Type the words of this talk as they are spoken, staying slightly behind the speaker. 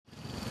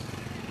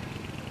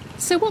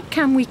So what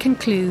can we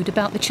conclude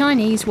about the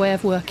Chinese way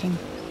of working?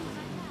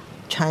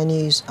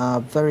 Chinese are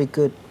very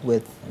good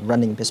with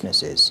running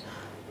businesses.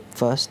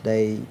 First,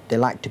 they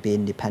like to be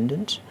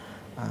independent.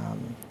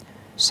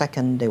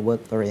 Second, they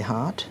work very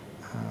hard.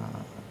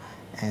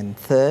 And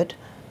third,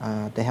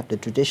 they have the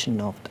tradition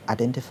of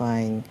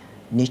identifying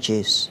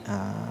niches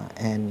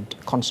and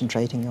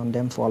concentrating on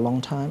them for a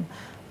long time.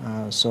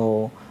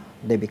 So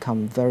they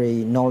become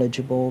very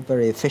knowledgeable,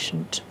 very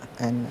efficient,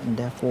 and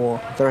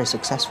therefore very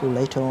successful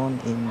later on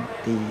in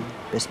the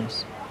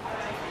business.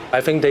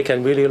 I think they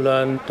can really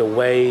learn the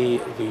way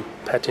we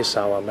practice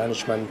our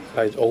management,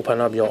 like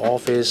open up your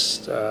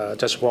office,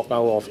 just walk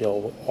out of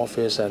your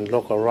office and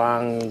look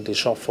around the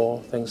shop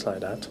floor, things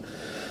like that.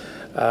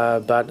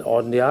 But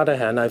on the other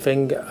hand, I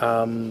think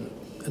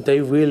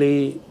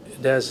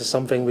there's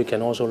something we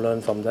can also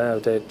learn from them,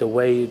 the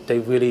way they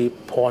really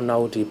point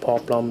out the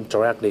problem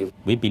directly.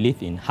 We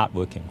believe in hard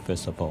working,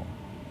 first of all,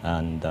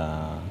 and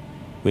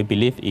we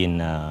believe in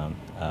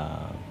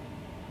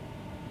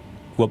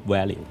group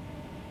value.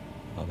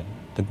 Okay.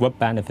 The group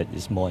benefit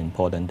is more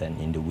important than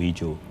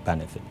individual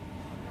benefit.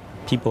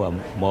 People are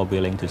more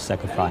willing to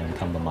sacrifice and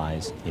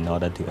compromise in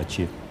order to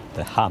achieve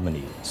the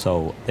harmony.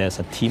 So there's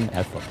a team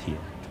effort here,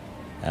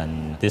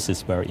 and this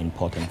is very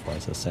important for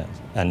success.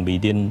 And we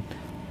didn't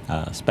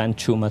spend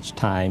too much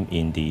time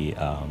in the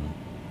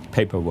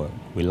paperwork.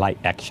 We like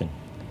action.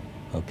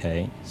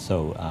 Okay,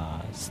 so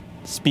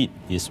speed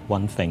is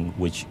one thing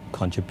which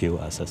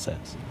contributes to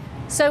success.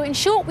 So in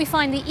short, we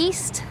find the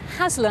East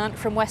has learnt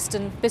from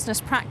Western business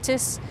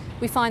practice,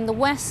 we find the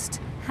West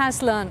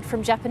has learnt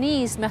from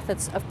Japanese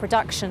methods of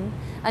production,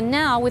 and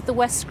now with the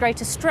West's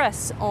greater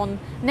stress on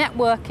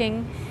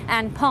networking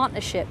and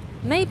partnership,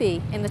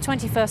 maybe in the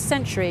 21st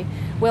century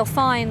we'll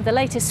find the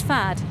latest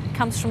fad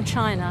comes from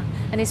China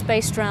and is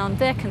based around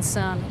their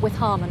concern with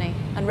harmony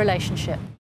and relationship.